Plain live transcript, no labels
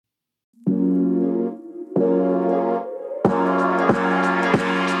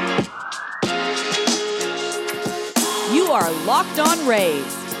are Locked On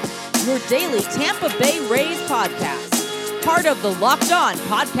Rays, your daily Tampa Bay Rays podcast. Part of the Locked On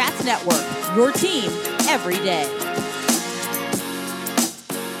Podcast Network, your team every day.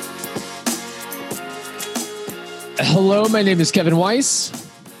 Hello, my name is Kevin Weiss.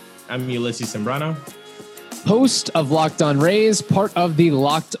 I'm Ulysses Sembrano. Host of Locked On Rays, part of the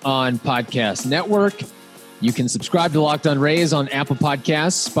Locked On Podcast Network. You can subscribe to Locked On Rays on Apple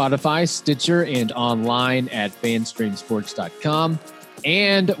Podcasts, Spotify, Stitcher, and online at fanstreamsports.com.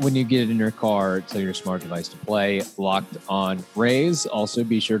 And when you get it in your car, tell your smart device to play Locked On Rays. Also,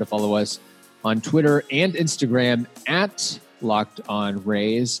 be sure to follow us on Twitter and Instagram at Locked On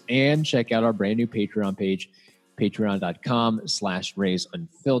Rays. And check out our brand new Patreon page, patreon.com/Rays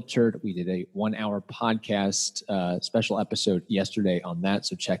Unfiltered. We did a 1-hour podcast special episode yesterday on that,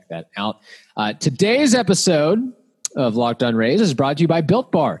 so check that out. Today's episode of Locked On Rays is brought to you by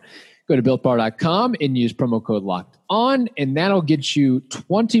Built Bar. Go to BuiltBar.com and use promo code Locked On, and that'll get you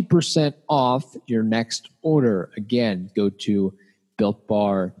 20% off your next order. Again, go to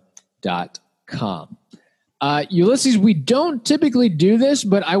BuiltBar.com. Ulysses, we don't typically do this,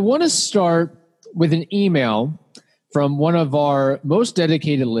 but I want to start with an email from one of our most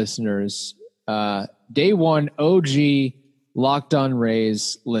dedicated listeners, day one OG Locked On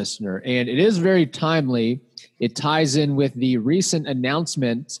Rays listener. And it is very timely. It ties in with the recent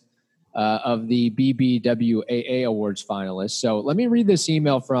announcement of the BBWAA Awards finalists. So let me read this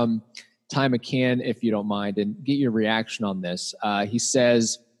email from Ty McCann, if you don't mind, and get your reaction on this. He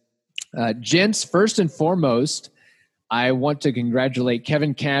says, gents, first and foremost, I want to congratulate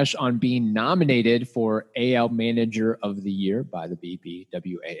Kevin Cash on being nominated for AL Manager of the Year by the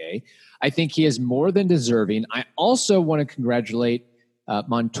BBWAA. I think he is more than deserving. I also want to congratulate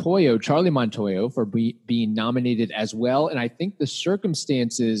Charlie Montoyo, for being nominated as well. And I think the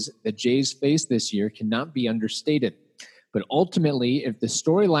circumstances that Jays faced this year cannot be understated. But ultimately, if the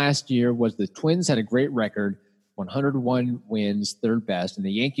story last year was the Twins had a great record, 101 wins, third best, and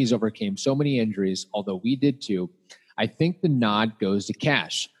the Yankees overcame so many injuries, although we did too, I think the nod goes to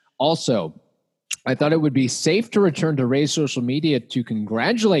Cash. Also, I thought it would be safe to return to Rays social media to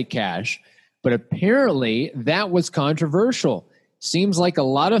congratulate Cash, but apparently that was controversial. Seems like a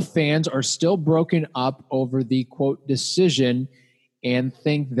lot of fans are still broken up over the, quote, decision and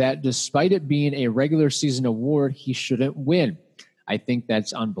think that despite it being a regular season award, he shouldn't win. I think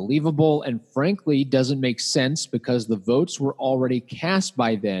that's unbelievable and frankly doesn't make sense because the votes were already cast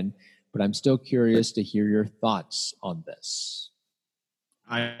by then. But I'm still curious to hear your thoughts on this.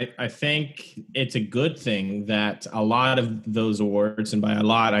 I think it's a good thing that a lot of those awards, and by a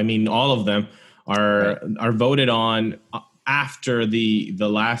lot, I mean all of them, are voted on after the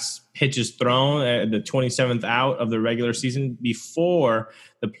last pitch is thrown, the 27th out of the regular season, before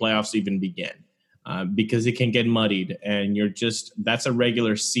the playoffs even begin. Because it can get muddied, and that's a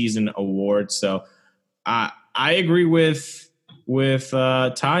regular season award. So I agree with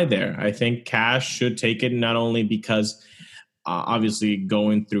Ty there. I think Cash should take it, not only because obviously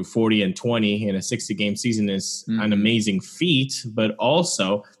going through 40 and 20 in a 60-game season is an amazing feat, but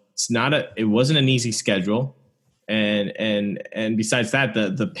also it wasn't an easy schedule. And besides that,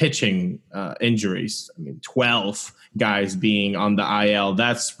 the pitching injuries, I mean, 12 guys being on the IL,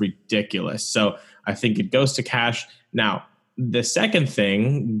 that's ridiculous. So I think it goes to Cash. Now, the second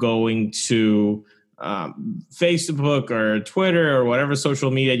thing, going to Facebook or Twitter or whatever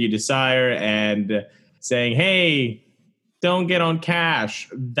social media you desire and saying, hey, don't get on Cash.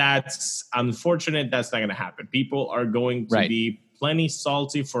 That's unfortunate. That's not going to happen. People are going to be plenty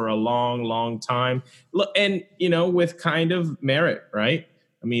salty for a long, long time. Look, and, with kind of merit, right?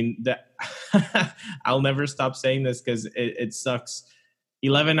 I mean, I'll never stop saying this because it sucks.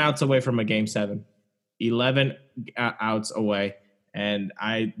 11 outs away from a Game 7. 11 outs away. And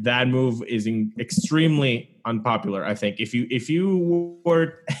that move is extremely unpopular. I think if you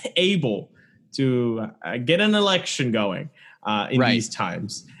were able to get an election going in these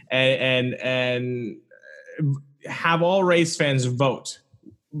times and have all Rays fans vote,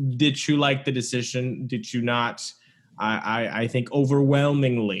 did you like the decision? Did you not? I think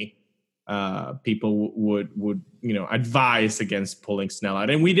overwhelmingly people would advise against pulling Snell out,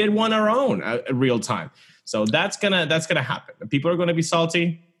 and we did one our own real time. So that's gonna happen. People are gonna be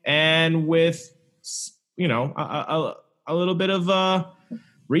salty, and with a little bit of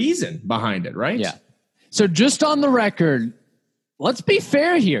reason behind it, right? Yeah. So just on the record, let's be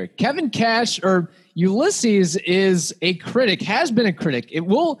fair here. Kevin Cash or Ulysses is a critic, has been a critic.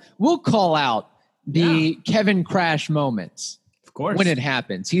 We'll call out the Kevin Crash moments, of course, when it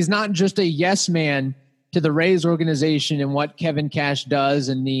happens. He's not just a yes man to the Rays organization and what Kevin Cash does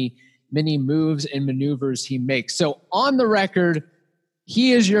and the many moves and maneuvers he makes. So on the record,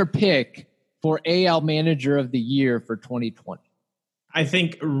 he is your pick for AL Manager of the Year for 2020. I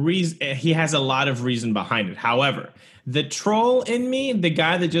think he has a lot of reason behind it. However, the troll in me, the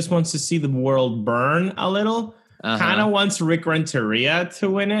guy that just wants to see the world burn a little, kind of wants Rick Renteria to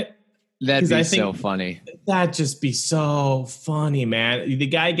win it. That'd be so funny. That'd just be so funny, man. The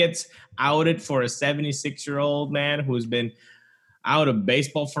guy gets outed for a 76-year-old man who's been out of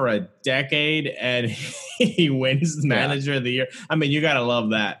baseball for a decade, and he wins Manager of the Year. I mean, you got to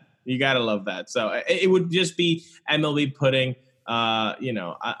love that. You got to love that. So it would just be MLB putting,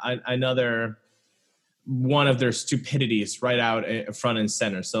 another one of their stupidities right out front and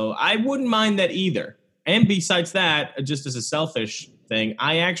center. So I wouldn't mind that either. And besides that, just as a selfish thing,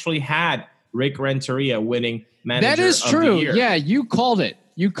 I actually had Rick Renteria winning Manager of the Year. That is true. Yeah, you called it.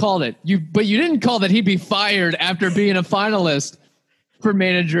 But you didn't call that he'd be fired after being a finalist for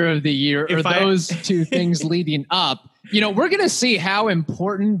Manager of the Year, or those two things leading up. We're going to see how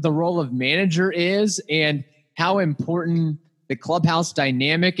important the role of manager is and how important the clubhouse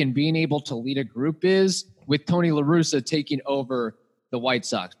dynamic and being able to lead a group is with Tony La Russa taking over the White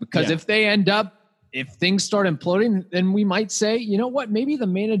Sox. Because if things start imploding, then we might say, you know what, maybe the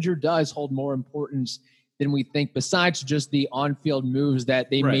manager does hold more importance than we think, besides just the on-field moves that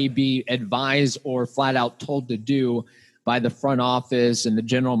they may be advised or flat out told to do by the front office and the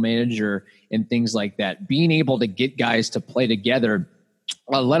general manager and things like that. Being able to get guys to play together,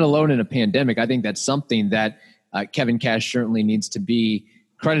 let alone in a pandemic, I think that's something that Kevin Cash certainly needs to be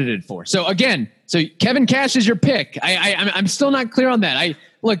credited for. So Kevin Cash is your pick. I'm still not clear on that.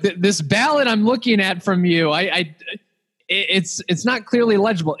 This ballot I'm looking at from you, it's not clearly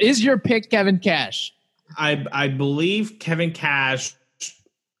legible. Is your pick Kevin Cash? I believe Kevin Cash.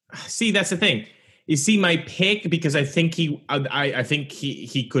 See, that's the thing. You see my pick because I think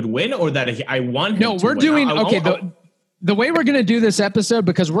he could win, or that I want him to win. No, we're doing the way we're going to do this episode,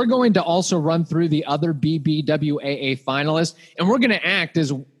 because we're going to also run through the other BBWAA finalists, and we're going to act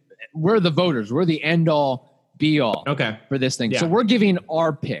as we're the voters. We're the end all be all for this thing. Yeah. So we're giving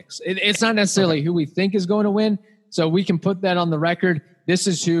our picks. It's not necessarily who we think is going to win. So we can put that on the record. This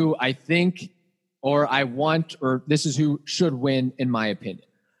is who I think, or I want, or this is who should win, in my opinion.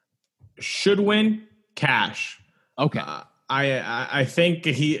 Should win, Cash. Okay. I think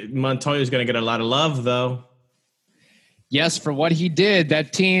Montoya is going to get a lot of love, though. Yes, for what he did.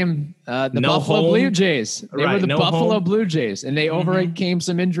 That team, Buffalo Blue Jays. They were the Buffalo Blue Jays, and they overcame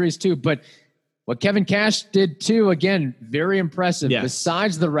some injuries too. But what Kevin Cash did too, again, very impressive. Yes.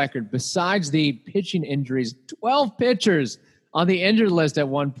 Besides the record, besides the pitching injuries, 12 pitchers on the injured list at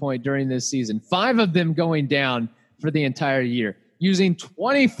one point during this season, 5 of them going down for the entire year, using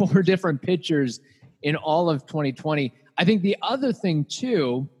 24 different pitchers in all of 2020. I think the other thing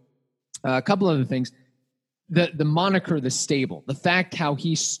too, a couple other things, the moniker, the stable, the fact how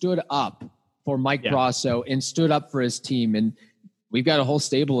he stood up for Mike Brasso and stood up for his team. And we've got a whole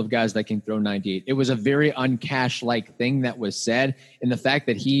stable of guys that can throw 98. It was a very uncash-like thing that was said. And the fact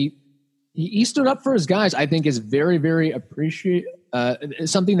that he stood up for his guys, I think is very, very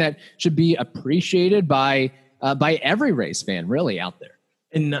something that should be appreciated by every Rays fan really out there.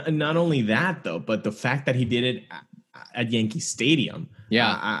 And not only that, though, but the fact that he did it at Yankee Stadium.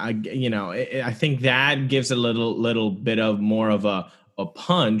 Yeah. I think that gives a little bit of more of a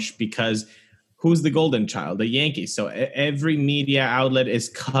punch, because who's the golden child? The Yankees. So every media outlet is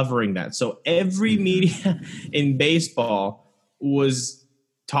covering that. So every media in baseball was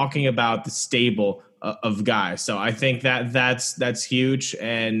talking about the stable of guys. So I think that's huge,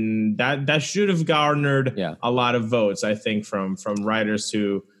 and that should have garnered a lot of votes, I think, from writers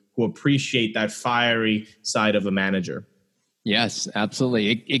who appreciate that fiery side of a manager. Yes,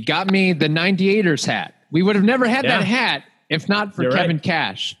 absolutely. It got me the 98ers hat. We would have never had that hat if not for Kevin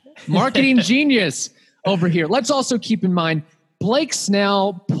Cash. Marketing genius over here. Let's also keep in mind, Blake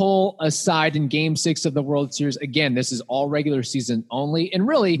Snell pull aside in Game 6 of the World Series. Again, this is all regular season only. And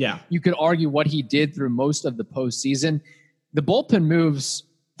really, you could argue what he did through most of the postseason. The bullpen moves,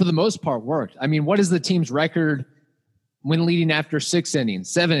 for the most part, worked. I mean, what is the team's record when leading after 6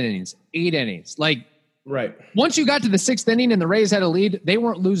 innings, 7 innings, 8 innings? Once you got to the 6th inning and the Rays had a lead, they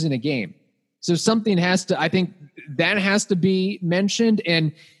weren't losing a game. So something has to, I think that has to be mentioned.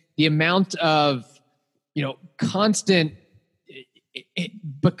 And the amount of, constant,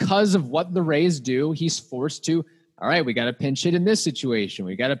 because of what the Rays do, he's forced to, all right, we got to pinch hit in this situation.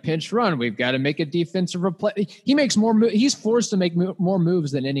 We got to pinch run. We've got to make a defensive replay. He makes more. He's forced to make more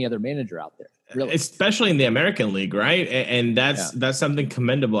moves than any other manager out there, really. Especially in the American League, right? And that's something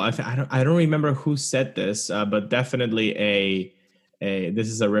commendable. I don't remember who said this, but definitely this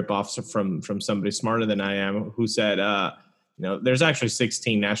is a ripoff from somebody smarter than I am, who said, there's actually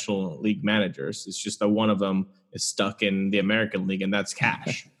 16 National League managers. It's just that one of them is stuck in the American League, and that's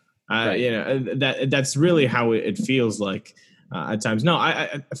Cash. Right. That's really how it feels like at times. No,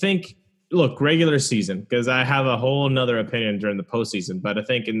 I think, look, regular season, because I have a whole nother opinion during the postseason, but I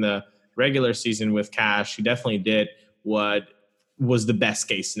think in the regular season with Cash, he definitely did what was the best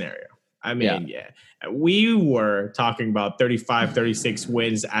case snenario. I mean, we were talking about 35, 36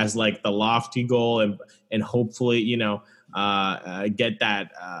 wins as like the lofty goal, and hopefully, get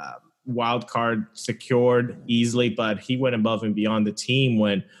that wild card secured easily. But he went above and beyond. The team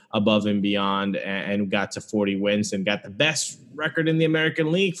went above and beyond and got to 40 wins and got the best record in the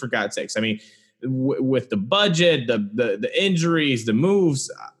American League, for God's sakes. I mean, with the budget, the injuries, the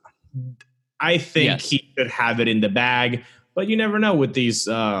moves, I think he could have it in the bag. But you never know with these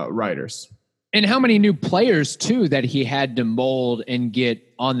writers. And how many new players, too, that he had to mold and get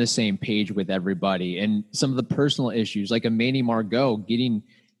on the same page with everybody. And some of the personal issues, like a Manny Margot,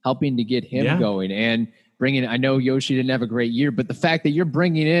 helping to get him going. And bringing, I know Yoshi didn't have a great year, but the fact that you're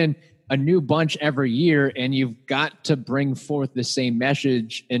bringing in a new bunch every year and you've got to bring forth the same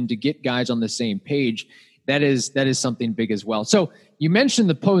message and to get guys on the same page, that is something big as well. So you mentioned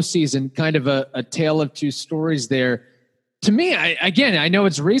the postseason, kind of a tale of two stories there. To me, I know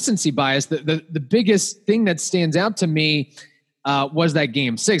it's recency bias. The biggest thing that stands out to me was that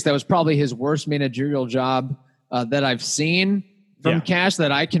Game 6. That was probably his worst managerial job that I've seen from Cash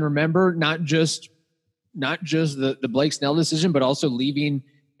that I can remember. Not just the Blake Snell decision, but also leaving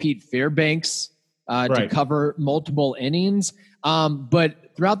Pete Fairbanks to cover multiple innings.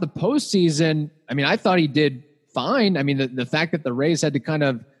 But throughout the postseason, I mean, I thought he did fine. I mean, the fact that the Rays had to kind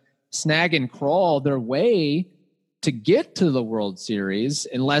of snag and crawl their way to get to the World Series,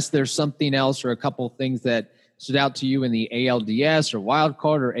 unless there's something else or a couple of things that stood out to you in the ALDS or wild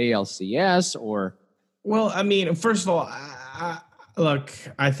card or ALCS or. Well, I mean, first of all, look,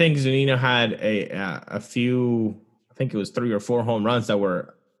 I think Zunino had a few, I think it was 3 or 4 home runs that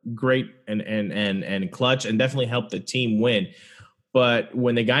were great and clutch and definitely helped the team win. But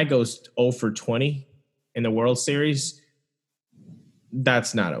when the guy goes 0 for 20 in the World Series,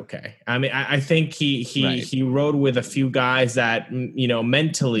 that's not okay. I mean, I think he rode with a few guys that,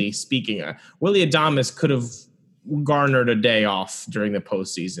 mentally speaking, Willy Adames could have garnered a day off during the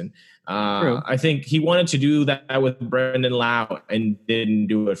postseason. I think he wanted to do that with Brandon Lau and didn't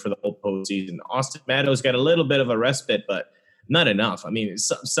do it for the whole postseason. Austin Meadows got a little bit of a respite, but not enough. I mean,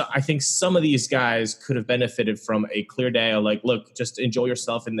 so I think some of these guys could have benefited from a clear day of like, look, just enjoy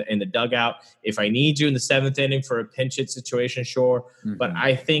yourself in the dugout. If I need you in the 7th inning for a pinch hit situation, sure. Mm-hmm. But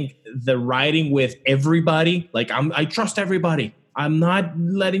I think the riding with everybody, like I trust everybody. I'm not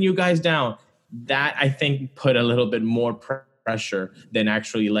letting you guys down. That I think put a little bit more pressure than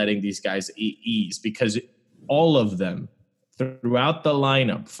actually letting these guys ease, because all of them throughout the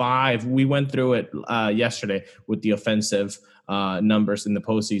lineup, 5, we went through it yesterday with the offensive numbers in the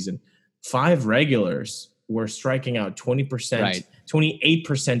postseason. 5 regulars were striking out 20%,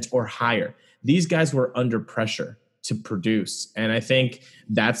 28% or higher. These guys were under pressure to produce. And I think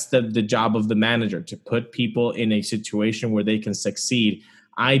that's the job of the manager, to put people in a situation where they can succeed.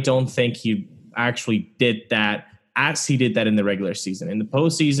 I don't think he actually did that as he did that in the regular season. In the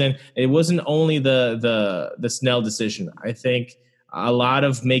postseason, it wasn't only the Snell decision. I think a lot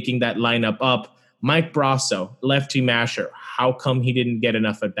of making that lineup up. Mike Brasso, lefty masher. How come he didn't get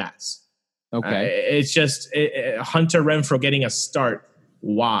enough at bats? Okay, it's just Hunter Renfroe getting a start.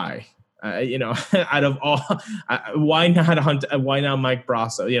 Why? Out of all, why not Hunter? Why not Mike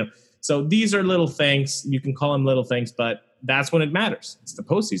Brasso? So these are little things. You can call them little things, but that's when it matters. It's the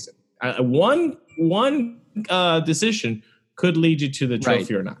postseason. One decision could lead you to the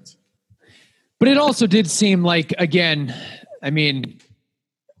trophy or not. But it also did seem like, again, I mean,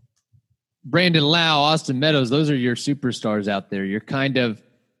 Brandon Lau, Austin Meadows, those are your superstars out there. You're kind of,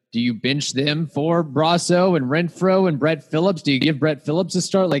 do you bench them for Brasso and Renfroe and Brett Phillips? Do you give Brett Phillips a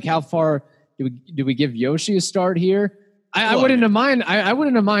start? Like, how far do we give Yoshi a start here? I wouldn't have mind. I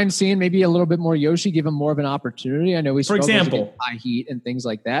wouldn't have mind seeing maybe a little bit more Yoshi, give him more of an opportunity. I know he struggles against high heat and things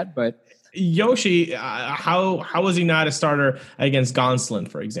like that, but Yoshi, how was he not a starter against Gonsolin,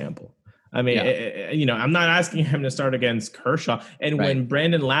 for example? I mean, I'm not asking him to start against Kershaw. And when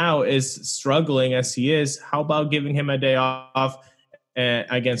Brandon Lau is struggling as he is, how about giving him a day off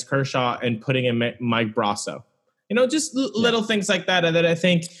against Kershaw and putting in Mike Brasso? Just little things like that. And then I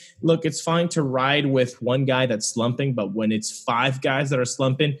think, look, it's fine to ride with one guy that's slumping, but when it's 5 guys that are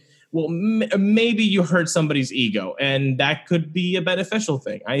slumping, well, maybe you hurt somebody's ego, and that could be a beneficial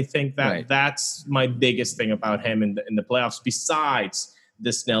thing. I think that that's my biggest thing about him in the playoffs, besides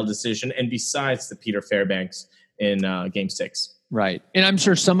the Snell decision and besides the Peter Fairbanks in Game 6. Right. And I'm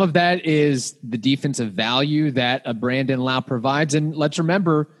sure some of that is the defensive value that a Brandon Lau provides. And let's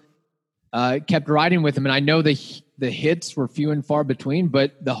remember, kept riding with him. And I know the hits were few and far between,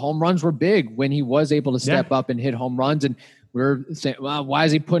 but the home runs were big when he was able to step up and hit home runs. And we're saying, well, why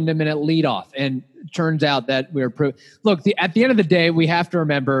is he putting him in at leadoff? And it turns out that look, at the end of the day, we have to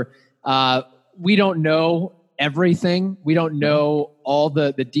remember, we don't know everything. We don't know all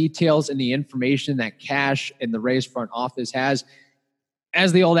the details and the information that Cash and the Rays front office has.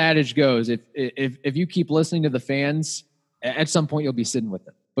 As the old adage goes, if you keep listening to the fans, at some point you'll be sitting with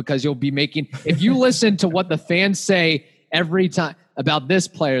them, because you'll be making, if you listen to what the fans say every time about this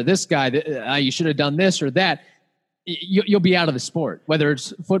player, this guy, you should have done this or that, you'll be out of the sport, whether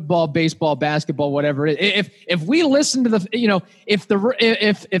it's football, baseball, basketball, whatever it is. If we listen to if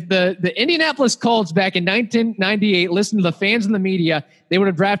the Indianapolis Colts back in 1998 listened to the fans and the media, they would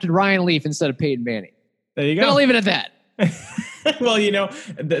have drafted Ryan Leaf instead of Peyton Manning. There you go. I'll leave it at that. Well,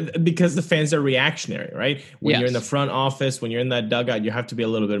 because the fans are reactionary, right? When you're in the front office, when you're in that dugout, you have to be a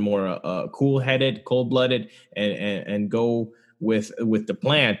little bit more cool-headed, cold-blooded, and go with the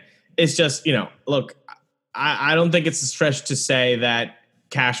plan. It's just, look, I don't think it's a stretch to say that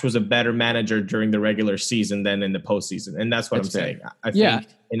Cash was a better manager during the regular season than in the postseason. And that's what I'm saying. I think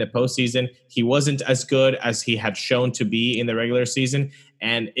in the postseason, he wasn't as good as he had shown to be in the regular season.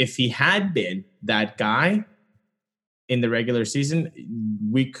 And if he had been that guy in the regular season,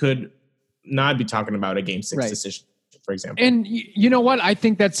 we could not be talking about a Game 6 decision, for example. And you know what? I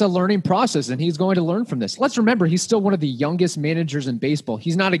think that's a learning process, and he's going to learn from this. Let's remember, he's still one of the youngest managers in baseball.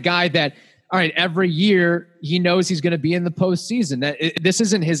 He's not a guy that, all right, every year he knows he's going to be in the postseason. This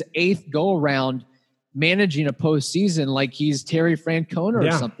isn't his 8th go-around managing a postseason like he's Terry Francona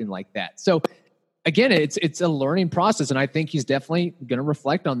or something like that. So, again, it's a learning process, and I think he's definitely going to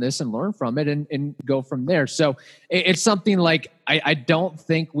reflect on this and learn from it and go from there. So it's something like I don't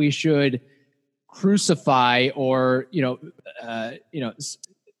think we should crucify or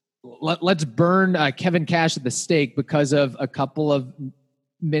let's burn Kevin Cash at the stake because of a couple of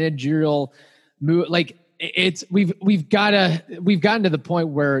managerial move. Like we've gotten to the point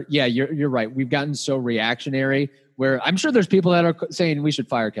where you're right. We've gotten so reactionary where I'm sure there's people that are saying we should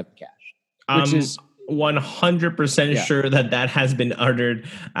fire Kevin Cash. Which is 100% sure that has been uttered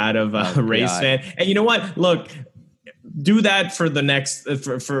out of a Rays fan. And you know what? Look, do that for the next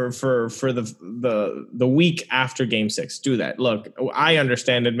for the week after Game 6. Do that. Look, I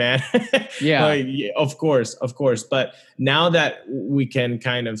understand it, man. Of course. But now that we can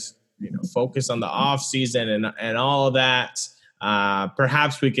kind of focus on the off season and all of that,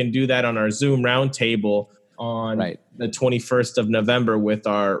 perhaps we can do that on our Zoom roundtable on the 21st of November with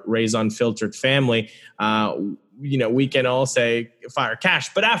our Rays Unfiltered family. We can all say fire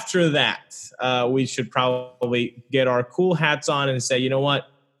Cash. But after that, we should probably get our cool hats on and say, you know what?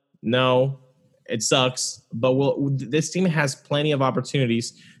 No, it sucks. But this team has plenty of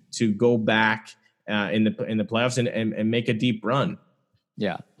opportunities to go back in the playoffs and make a deep run.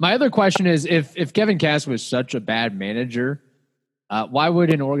 Yeah. My other question is, if Kevin Cash was such a bad manager, why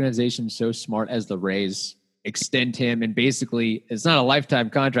would an organization so smart as the Rays extend him? And basically, it's not a lifetime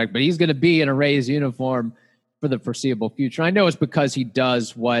contract, but he's going to be in a Rays uniform for the foreseeable future. I know it's because he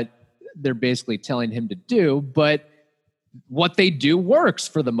does what they're basically telling him to do, but what they do works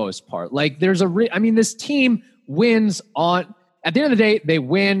for the most part. Like this team wins at the end of the day, they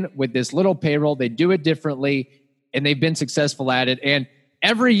win with this little payroll. They do it differently, and they've been successful at it. And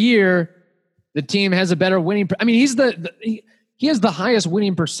every year, the team has a better winning. He has the highest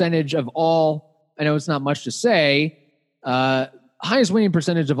winning percentage of all. I know it's not much to say. Highest winning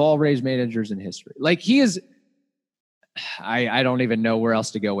percentage of all Rays managers in history. Like he is. I don't even know where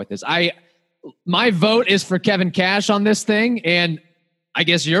else to go with this. My vote is for Kevin Cash on this thing, and I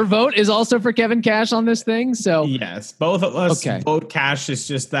guess your vote is also for Kevin Cash on this thing. So yes, both of us vote Cash. It's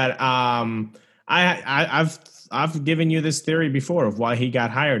just that I've given you this theory before of why he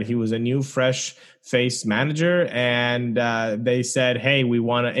got hired. He was a new, fresh face manager, and they said, "Hey, we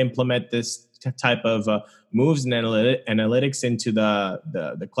want to implement this type of moves and analytics into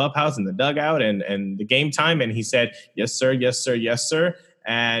the clubhouse and the dugout and the game time." And he said, "Yes, sir. Yes, sir. Yes, sir."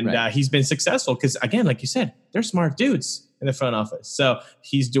 And he's been successful because, again, like you said, they're smart dudes in the front office. So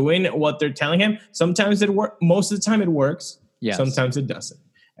he's doing what they're telling him. Sometimes it works. Most of the time it works. Yes. Sometimes it doesn't.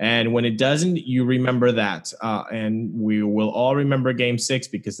 And when it doesn't, you remember that. And we will all remember Game 6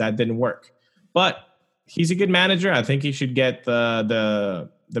 because that didn't work. But he's a good manager. I think he should get the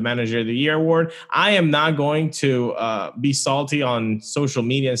the Manager of the Year award. I am not going to be salty on social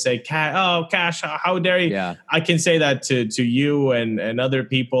media and say, Cash, how dare you? Yeah. I can say that to you and other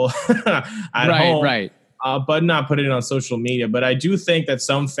people at home. Right. But not put it on social media. But I do think that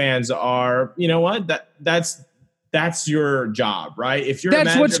some fans are, you know what, that's your job, right? If you're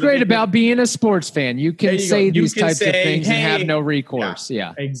that's what's great about being a sports fan. You can say these types of things and have no recourse.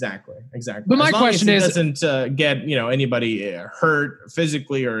 Yeah. Exactly. But my question is, doesn't get anybody hurt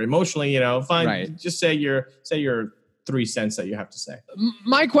physically or emotionally. Fine. Right. Just say your 3 cents that you have to say.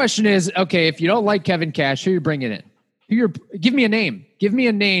 My question is, okay, if you don't like Kevin Cash, who are you bringing in? Give me a name. Give me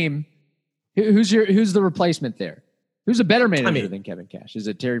a name. Who's the replacement there? Who's a better manager than Kevin Cash? Is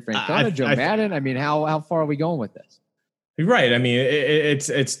it Terry Francona, Joe Madden? I mean, how far are we going with this? Right. I mean,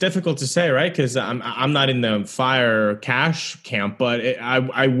 it's difficult to say, right? Because I'm not in the fire Cash camp, but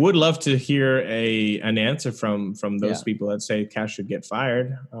I would love to hear an answer from those people that say Cash should get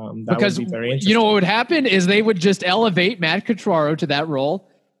fired. Because would be very interesting. What would happen is they would just elevate Matt Quatraro to that role,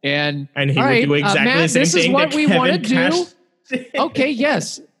 and he would do exactly Matt, the same this thing. This is what we want to do. Do. Okay.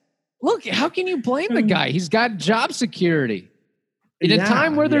 Yes. Look, how can you blame the guy? He's got job security in a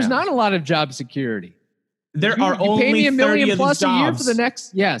time where there's not a lot of job security. There are only pay me $1 million plus a year for the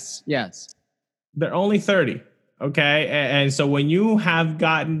next. Yes. They're only 30. Okay. And so when you have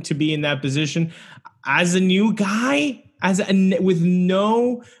gotten to be in that position as a new guy, with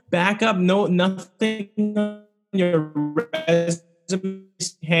no backup, nothing on your resume,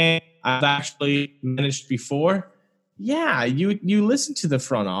 hey, I've actually managed before. Yeah, you listen to the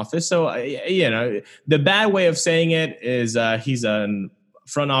front office. So, the bad way of saying it is he's a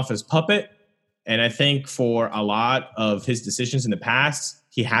front office puppet. And I think for a lot of his decisions in the past,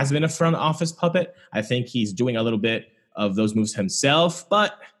 he has been a front office puppet. I think he's doing a little bit of those moves himself.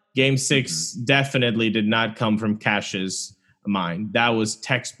 But Game 6 definitely did not come from Cash's mind. That was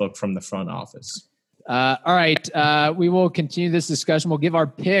textbook from the front office. All right. We will continue this discussion. We'll give our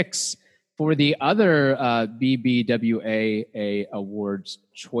picks for the other BBWAA awards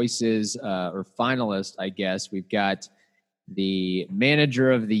choices or finalists, I guess. We've got the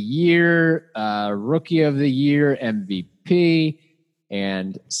Manager of the Year, Rookie of the Year, MVP,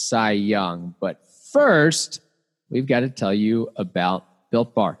 and Cy Young. But first, we've got to tell you about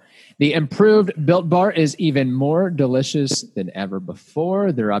Built Bar. The improved Built Bar is even more delicious than ever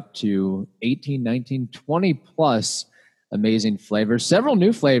before. They're up to 18, 19, 20 plus amazing flavors. Several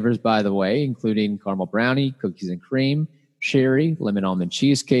new flavors, by the way, including caramel brownie, cookies and cream, cherry, lemon almond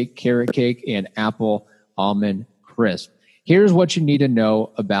cheesecake, carrot cake, and apple almond crisp. Here's what you need to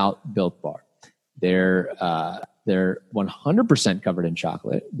know about Built Bar. They're 100% covered in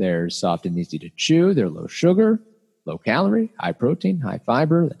chocolate. They're soft and easy to chew. They're low sugar, low calorie, high protein, high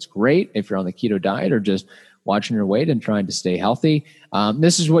fiber. That's great if you're on the keto diet or just watching your weight and trying to stay healthy.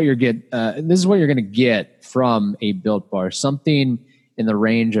 This is what you're going to get from a Built Bar. Something in the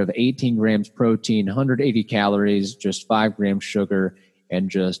range of 18 grams protein, 180 calories, just 5 grams sugar, and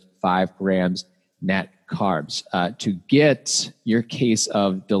just 5 grams net carbs. To get your case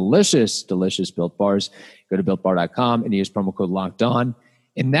of delicious Built Bars, go to BuiltBar.com and use promo code LOCKEDON,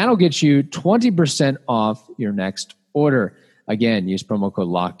 and that'll get you 20% off your next order. Again, use promo code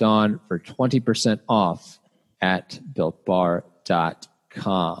LOCKEDON for 20% off at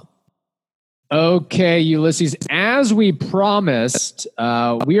BuiltBar.com. Okay, Ulysses, as we promised,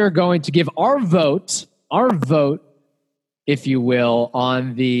 we are going to give our vote, if you will,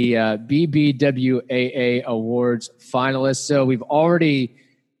 on the BBWAA Awards finalists. So we've already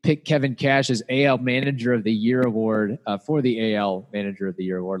picked Kevin Cash's AL Manager of the Year award for the AL Manager of the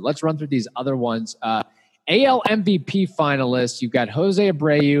Year award. Let's run through these other ones. AL MVP finalists, you've got Jose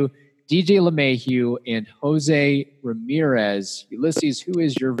Abreu, DJ LeMahieu, and Jose Ramirez. Ulysses, who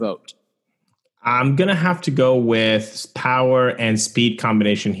is your vote? I'm going to have to go with power and speed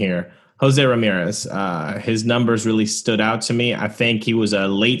combination here. Jose Ramirez. His numbers really stood out to me. I think he was a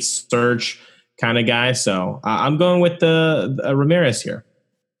late surge kind of guy. So I'm going with the Ramirez here.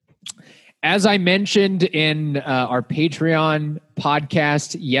 As I mentioned in our Patreon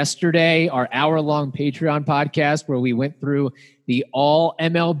podcast yesterday, our hour-long Patreon podcast where we went through the All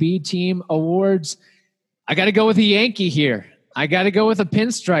MLB Team Awards, I got to go with a Yankee here. I got to go with a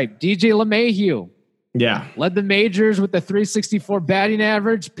pinstripe, DJ LeMahieu. Yeah. Led the majors with the 364 batting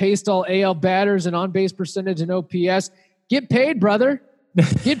average, paced all AL batters and on-base percentage and OPS. Get paid, brother.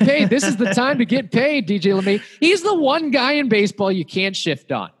 Get paid. This is the time to get paid, DJ LeMahieu. He's the one guy in baseball you can't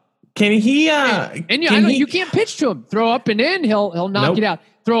shift on. Can he? You can't pitch to him. Throw up and in, he'll knock it out.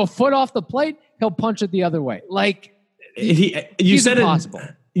 Throw a foot off the plate, he'll punch it the other way. Like you he's said impossible.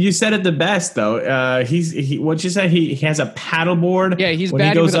 You said it the best, though. What you said. He has a paddleboard. Yeah, he's when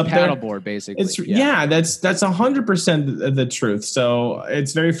batting he goes with a up there. paddleboard, basically. It's that's 100% the truth. So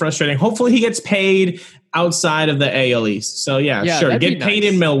it's very frustrating. Hopefully, he gets paid outside of the AL East. So sure, get paid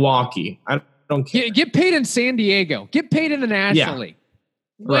in Milwaukee. I don't care. Get paid in San Diego. Get paid in the National League.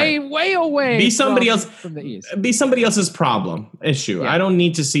 Way away. Be somebody else from the East. Be somebody else's issue. Yeah. I don't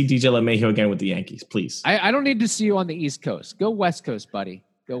need to see DJ LeMahieu again with the Yankees, please. I don't need to see you on the East Coast. Go West Coast, buddy.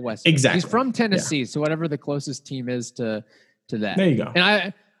 Go West Coast. Exactly. He's from Tennessee, so whatever the closest team is to that. There you go.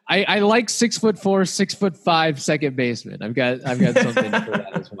 And I like 6'4", 6'5" second baseman. I've got something for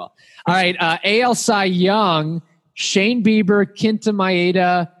that as well. All right, AL Cy Young, Shane Bieber, Kenta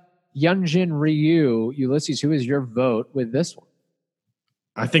Maeda, Hyunjin Ryu. Ulysses, who is your vote with this one?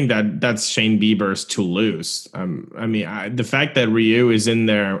 I think that's Shane Bieber's to lose. The fact that Ryu is in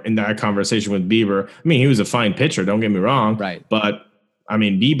there in that conversation with Bieber. He was a fine pitcher. Don't get me wrong. Right. But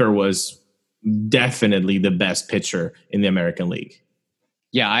Bieber was definitely the best pitcher in the American League.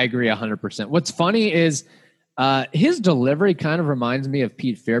 Yeah, I agree 100%. What's funny is his delivery kind of reminds me of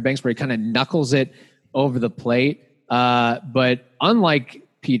Pete Fairbanks, where he kind of knuckles it over the plate. But unlike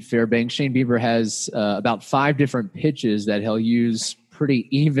Pete Fairbanks, Shane Bieber has about 5 different pitches that he'll use pretty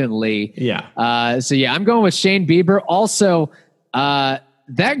evenly. Yeah. I'm going with Shane Bieber. Also,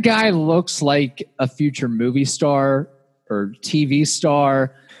 that guy looks like a future movie star or TV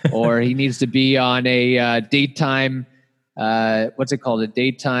star, or he needs to be on a daytime. What's it called? A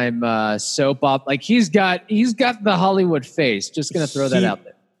daytime soap opera. Like he's got the Hollywood face. Just gonna throw that out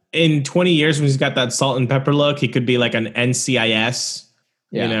there. In 20 years, when he's got that salt and pepper look, he could be like an NCIS,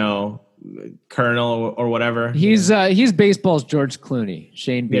 colonel or whatever. He's baseball's George Clooney.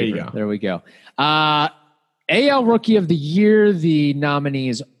 Shane Bieber. There you go. There we go. AL Rookie of the Year. The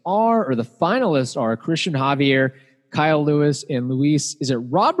nominees or the finalists are Christian Javier, Kyle Lewis, and Luis. Is it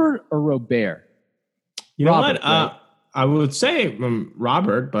Robert or Robert? You know what? Right? I would say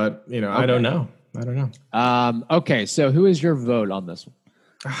Robert, but okay. I don't know. Okay, so who is your vote on this one?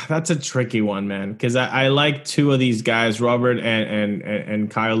 That's a tricky one, man, because I like 2 of these guys, Robert and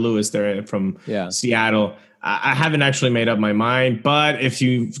Kyle Lewis. They're from Seattle. I haven't actually made up my mind, but if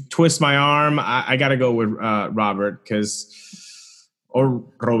you twist my arm, I got to go with Robert or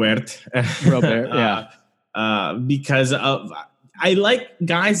Robert. Robert, because I like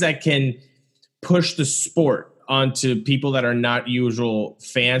guys that can push the sport onto people that are not usual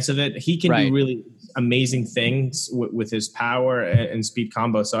fans of it. He can do really amazing things with his power and speed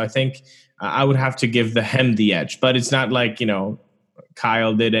combo. So I think I would have to give him the edge, but it's not like,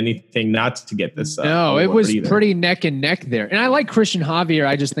 Kyle did anything not to get this. No, it was pretty neck and neck there. And I like Christian Javier.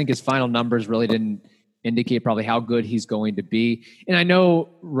 I just think his final numbers really didn't indicate probably how good he's going to be. And I know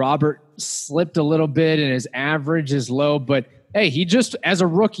Robert slipped a little bit and his average is low, but hey, he just, as a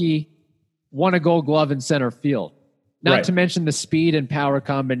rookie, won a Gold Glove in center field. Not to mention the speed and power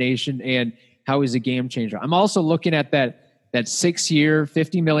combination and how he's a game changer. I'm also looking at that 6-year,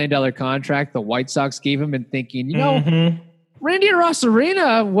 $50 million contract the White Sox gave him and thinking, Randy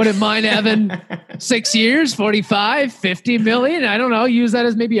Arozarena wouldn't mind having 6 years, 45, 50 million. I don't know. Use that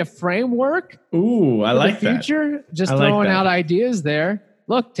as maybe a framework. Ooh, I like the future. That. Just throwing out ideas there.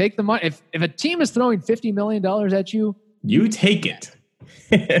 Look, take the money. If a team is throwing $50 million at you, you take it.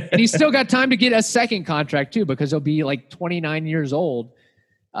 And he's still got time to get a second contract too, because he'll be like 29 years old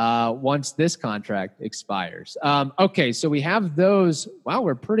once this contract expires. Okay, so we have those. Wow,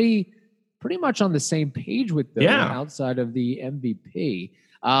 we're pretty much on the same page with those outside of the MVP.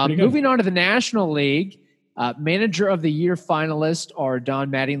 Moving on to the National League, Manager of the Year finalists are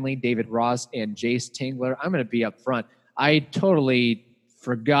Don Mattingly, David Ross, and Jace Tingler. I'm going to be up front. I totally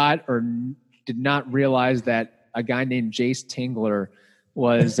forgot or did not realize that a guy named Jace Tingler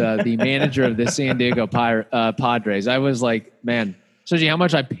was the manager of the San Diego Padres. I was like, man, especially how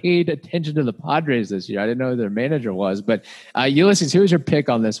much I paid attention to the Padres this year. I didn't know who their manager was. But Ulysses, who was your pick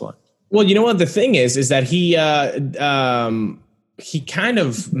on this one? Well, you know what the thing is that he kind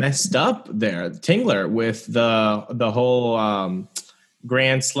of messed up there, Tingler, with the whole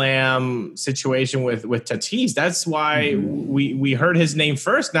Grand Slam situation with Tatis. That's why we heard his name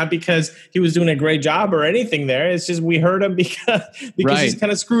first, not because he was doing a great job or anything there. It's just we heard him because he's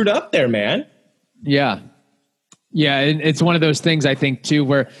kind of screwed up there, man. Yeah. Yeah, and it's one of those things I think too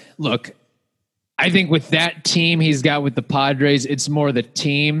where, look, I think with that team he's got with the Padres, it's more the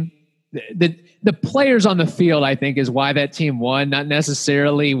team. The players on the field, I think, is why that team won, not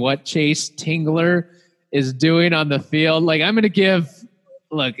necessarily what Jace Tingler is doing on the field. Like, I'm going to give,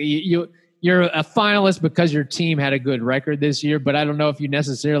 look, you're a finalist because your team had a good record this year, but I don't know if you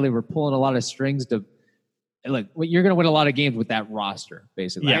necessarily were pulling a lot of strings to look, you're going to win a lot of games with that roster,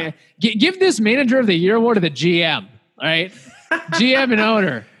 basically. Yeah. Give this manager of the year award to the GM, all right? GM and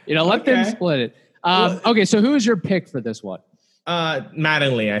owner. Let them split it. Okay, so who is your pick for this one?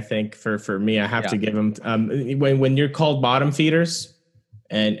 Mattingly, I think for me, I have to give him when you're called bottom feeders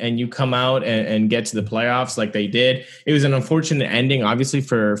and you come out and get to the playoffs like they did. It was an unfortunate ending, obviously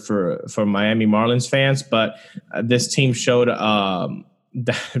for Miami Marlins fans, but this team showed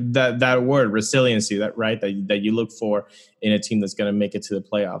that word resiliency, that you look for in a team that's going to make it to the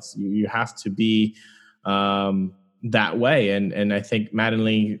playoffs. You have to be that way, and I think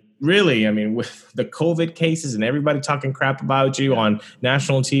Mattingly. Really, I mean, with the COVID cases and everybody talking crap about you on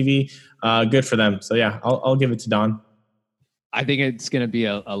national TV, good for them. So, yeah, I'll give it to Don. I think it's going to be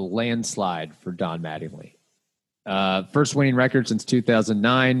a landslide for Don Mattingly. First winning record since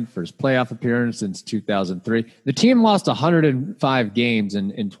 2009, first playoff appearance since 2003. The team lost 105 games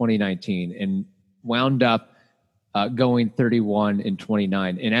in 2019 and wound up going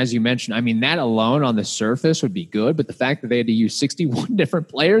 31-29. And as you mentioned, I mean, that alone on the surface would be good, but the fact that they had to use 61 different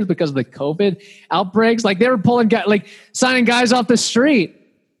players because of the COVID outbreaks, like they were pulling guys, like signing guys off the street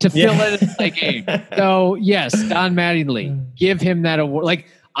to fill in the game. So yes, Don Mattingly, give him that award. Like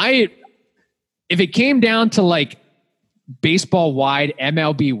if it came down to like baseball wide,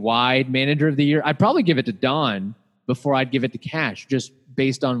 MLB wide manager of the year, I'd probably give it to Don before I'd give it to Cash, just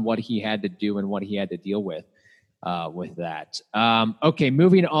based on what he had to do and what he had to deal with that. Okay,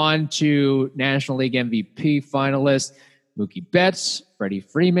 moving on to National League MVP finalists, Mookie Betts, Freddie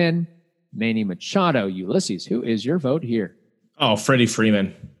Freeman, Manny Machado. Ulysses, who is your vote here? Oh, Freddie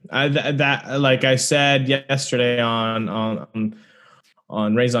Freeman. That like I said yesterday on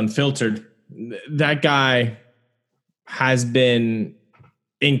Rays Unfiltered, that guy has been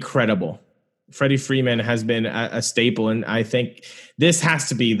incredible. Freddie Freeman has been a staple, and I think this has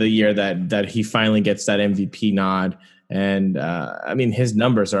to be the year that he finally gets that MVP nod. And I mean, his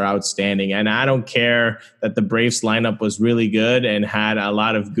numbers are outstanding, and I don't care that the Braves lineup was really good and had a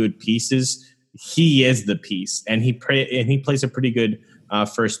lot of good pieces. He is the piece, and he plays a pretty good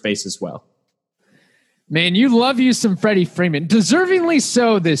first base as well. Man, you love you some Freddie Freeman, deservingly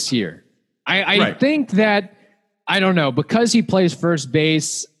so this year. I think that, I don't know, because he plays first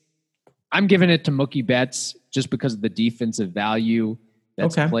base, I'm giving it to Mookie Betts just because of the defensive value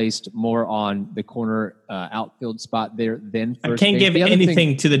that's placed more on the corner outfield spot there than first I can't base. give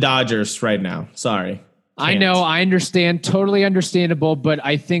anything to the Dodgers right now. Sorry. Can't. I know, I understand, totally understandable, but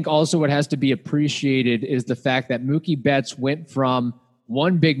I think also what has to be appreciated is the fact that Mookie Betts went from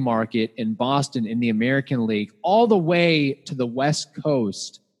one big market in Boston in the American League all the way to the West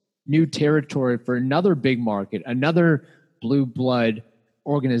Coast, new territory for another big market, another blue blood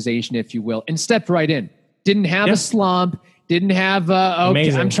organization, if you will, and stepped right in. Didn't have a slump. Didn't have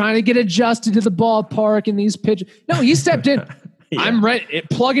I'm trying to get adjusted to the ballpark and these pitches. No, he stepped in. I'm ready.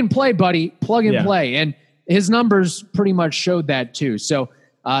 Plug and play, buddy. Plug and play. And his numbers pretty much showed that too. So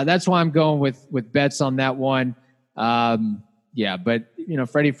that's why I'm going with Betts on that one. But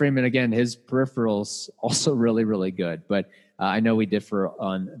Freddie Freeman, again, his peripherals also really, really good. But I know we differ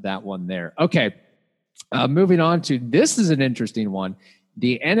on that one there. Okay. Moving on to, this is an interesting one.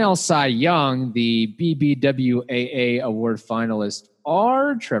 The NL Cy Young, the BBWAA award finalists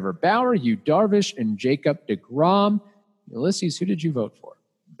are Trevor Bauer, Yu Darvish, and Jacob deGrom. Ulysses, who did you vote for?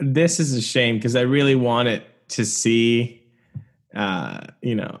 This is a shame because I really wanted to see, a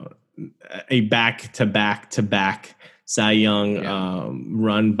back-to-back Cy Young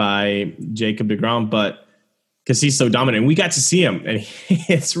run by Jacob deGrom, but because he's so dominant, we got to see him, and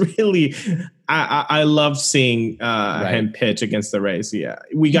it's really. I love seeing him pitch against the Rays. Yeah,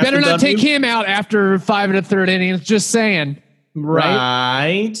 we got. You better not take him out after 5 1/3 innings. Just saying.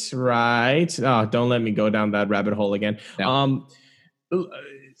 Right. Oh, don't let me go down that rabbit hole again. No.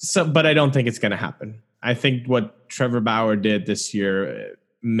 But I don't think it's going to happen. I think what Trevor Bauer did this year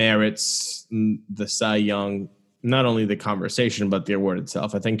merits the Cy Young, not only the conversation but the award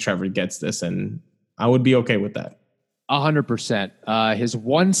itself. I think Trevor gets this, and I would be okay with that. 100%. His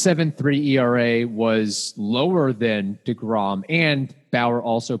 1.73 ERA was lower than deGrom, and Bauer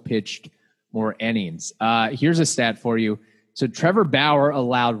also pitched more innings. Here's a stat for you. So Trevor Bauer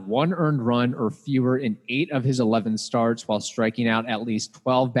allowed 1 earned run or fewer in 8 of his 11 starts, while striking out at least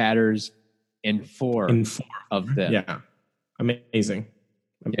 12 batters in 4 of them. Yeah, amazing.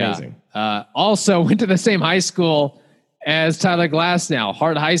 Yeah. Also went to the same high school as Tyler Glasnow,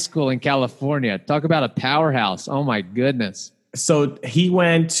 Hart High School in California. Talk about a powerhouse. Oh, my goodness. So he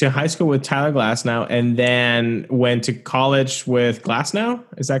went to high school with Tyler Glasnow and then went to college with Glasnow?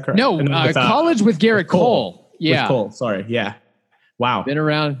 Is that correct? No, college with Garrett Cole. Yeah. With Cole, sorry. Yeah. Wow. Been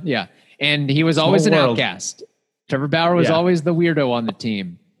around. Yeah. And he was always Small an world. outcast. Trevor Bauer was Yeah. always the weirdo on the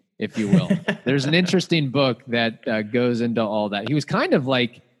team, if you will. There's an interesting book that goes into all that. He was kind of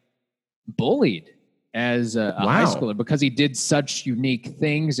like bullied as a high Wow. schooler because he did such unique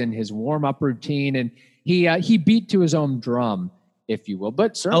things in his warm-up routine, and he beat to his own drum, if you will.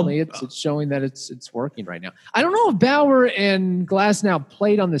 But certainly it's showing that it's working right now. I don't know if Bauer and Glasnow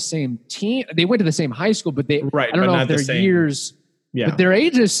played on the same team. They went to the same high school, but I don't but know not if the their same. years, Yeah. but their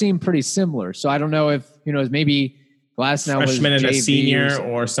ages seem pretty similar. So I don't know if, maybe Glasnow was Freshman and a JV senior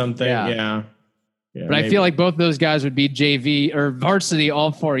or something. Yeah. Yeah. But maybe. I feel like both those guys would be JV or varsity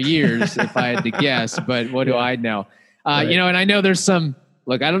all 4 years if I had to guess. But what do I know? Right. And I know there's some.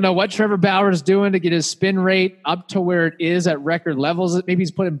 Look, I don't know what Trevor Bauer's doing to get his spin rate up to where it is at record levels. Maybe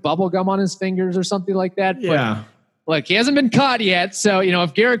he's putting bubble gum on his fingers or something like that. Yeah. But look, he hasn't been caught yet. So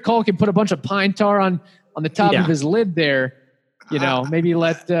if Garrett Cole can put a bunch of pine tar on the top of his lid there, maybe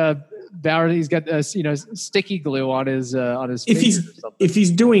let Bauer. He's got sticky glue on his fingers. If he's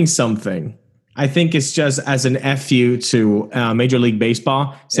doing something, I think it's just as an FU to Major League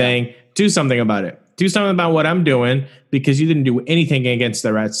Baseball saying, do something about it. Do something about what I'm doing because you didn't do anything against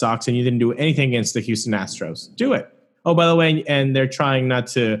the Red Sox and you didn't do anything against the Houston Astros. Do it. Oh, by the way, and they're trying not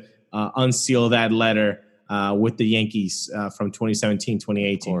to unseal that letter with the Yankees from 2017,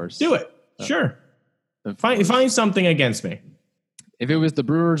 2018. Do it. Sure. Find something against me. If it was the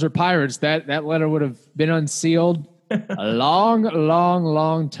Brewers or Pirates, that letter would have been unsealed a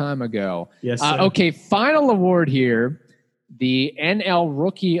long time ago. Yes, sir. Okay, final award here. The NL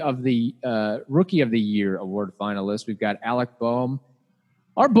Rookie of the Year award finalists. We've got Alec Boehm,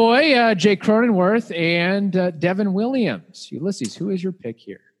 our boy Jay Cronenworth, and Devin Williams. Ulysses, who is your pick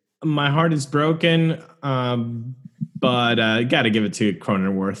here? My heart is broken, but got to give it to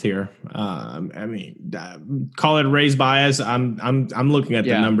Cronenworth here. Call it raised bias. I'm looking at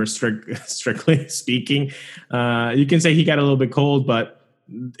the numbers strictly speaking. You can say he got a little bit cold, but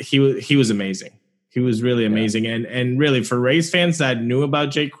he was amazing. He was really amazing, and really for Rays fans that knew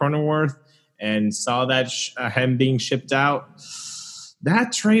about Jake Cronenworth and saw that him being shipped out,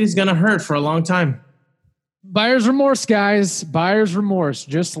 that trade is going to hurt for a long time. Buyer's remorse, guys. Buyer's remorse.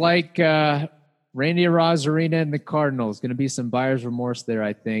 Just like Randy Arozarena and the Cardinals, going to be some buyer's remorse there,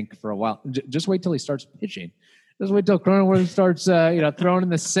 I think, for a while. Just wait till he starts pitching. Just wait till Cronenworth starts, throwing in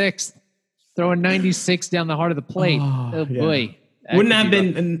the sixth, throwing 96 down the heart of the plate. Oh boy. Wouldn't have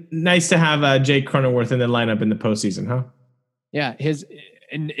been nice to have Jake Cronenworth in the lineup in the postseason, huh? Yeah,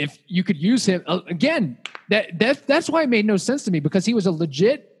 and if you could use him again, that's why it made no sense to me, because he was a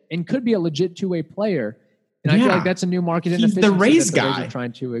legit and could be a legit two-way player, and I feel like that's a new market inefficiency. He's the Rays that the guy Rays are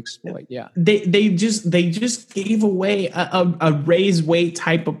trying to exploit. Yeah, they just gave away a Rays weight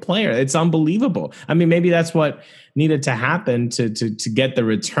type of player. It's unbelievable. I mean, maybe that's what needed to happen to get the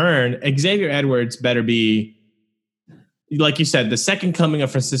return. Xavier Edwards better be, like you said, the second coming of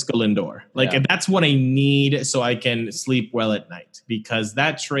Francisco Lindor. That's what I need so I can sleep well at night, because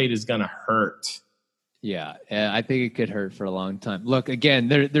that trade is going to hurt. Yeah, I think it could hurt for a long time. Look, again,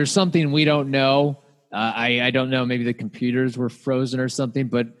 there's something we don't know. I don't know. Maybe the computers were frozen or something,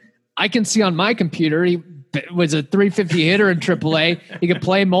 but I can see on my computer he was a 350 hitter in AAA. He could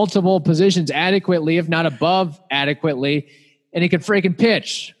play multiple positions adequately, if not above adequately, and he could freaking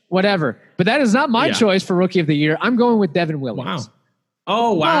pitch. Whatever. But that is not my choice for Rookie of the Year. I'm going with Devin Williams. Wow.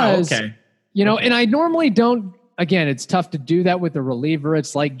 Oh, wow. Okay. And I normally don't, again, it's tough to do that with a reliever.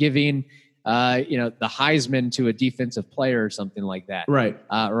 It's like giving, the Heisman to a defensive player or something like that. Right.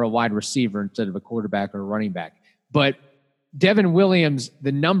 Or a wide receiver instead of a quarterback or a running back. But Devin Williams,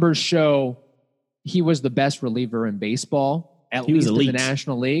 the numbers show he was the best reliever in baseball, at least in the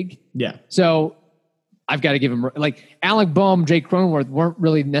National League. Yeah. So I've got to give him, like, Alec Boehm, Jake Cronenworth weren't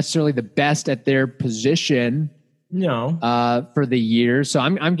really necessarily the best at their position. No. For the year. So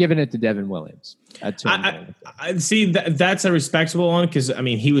I'm giving it to Devin Williams. I see that's a respectable one, because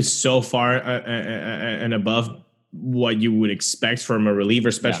he was so far and above what you would expect from a reliever,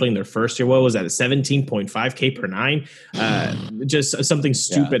 especially in their first year. What was that? 17.5 K per nine? Just something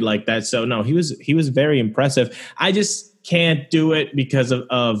stupid like that. So no, he was very impressive. I just can't do it because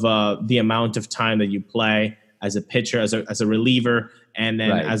of the amount of time that you play as a pitcher, as a reliever, and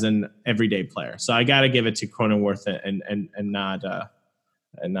then as an everyday player. So I got to give it to Cronenworth and not.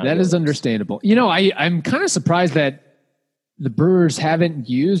 That is understandable. I'm kind of surprised that the Brewers haven't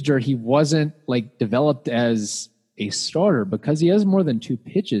used, or he wasn't developed as a starter, because he has more than 2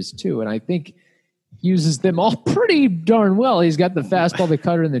 pitches too, and I think he uses them all pretty darn well. He's got the fastball, the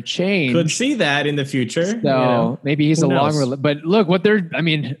cutter, and the change. Could see that in the future. So maybe he's but look,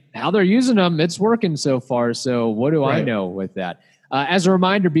 how they're using them, it's working so far. So what do I know with that? As a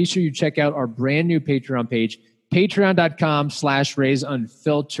reminder, be sure you check out our brand new Patreon page,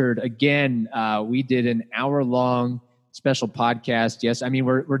 patreon.com/RaysUnfiltered. Again, we did an hour-long special podcast. Yes, I mean,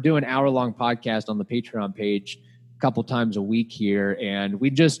 we're doing hour-long podcast on the Patreon page a couple times a week here, and we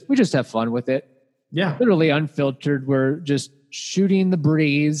just have fun with it. Yeah. Literally unfiltered. We're just shooting the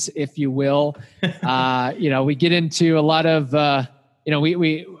breeze, if you will. We get into a lot of,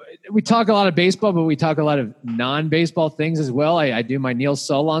 we talk a lot of baseball, but we talk a lot of non-baseball things as well. I do my Neil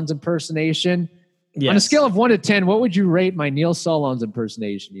Solondz impersonation. Yes. On a scale of 1 to 10, what would you rate my Neil Solondz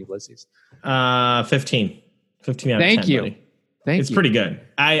impersonation, Ulysses? 15. 15 out of 10. Thank you. Buddy. Thank you. It's pretty good.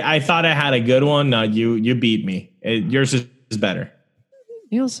 I thought I had a good one. No, you beat me. Yours is better.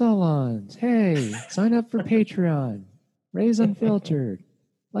 Neil Solondz. Hey, sign up for Patreon. Rays Unfiltered.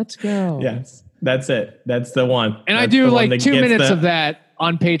 Let's go. Yes, that's it. That's the one. And that's I do like 2 minutes of that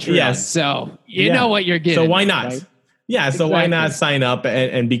on Patreon. Yes. So you know what you're getting. So why not? Right? Yeah, so exactly. Why not sign up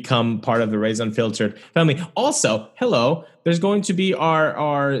and become part of the Rays Unfiltered family? Also, hello, there's going to be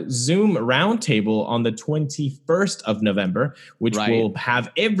our Zoom roundtable on the 21st of November, which will have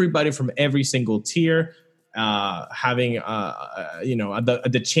everybody from every single tier having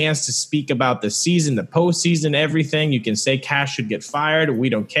the chance to speak about the season, the postseason, everything. You can say Cash should get fired. We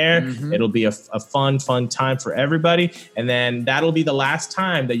don't care. Mm-hmm. It'll be a fun time for everybody. And then that'll be the last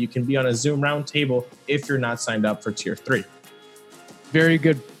time that you can be on a Zoom roundtable if you're not signed up for tier 3. Very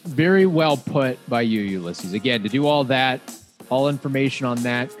good. Very well put by you, Ulysses. Again, to do all that, all information on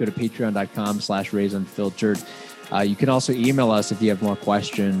that, go to patreon.com/RaysUnfiltered. You can also email us if you have more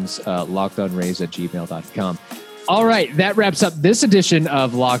questions, lockedonrays@gmail.com. All right, that wraps up this edition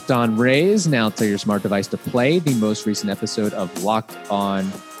of Locked On Rays. Now tell your smart device to play the most recent episode of Locked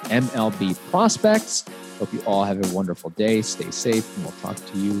On MLB Prospects. Hope you all have a wonderful day. Stay safe, and we'll talk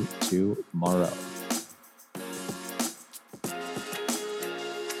to you tomorrow.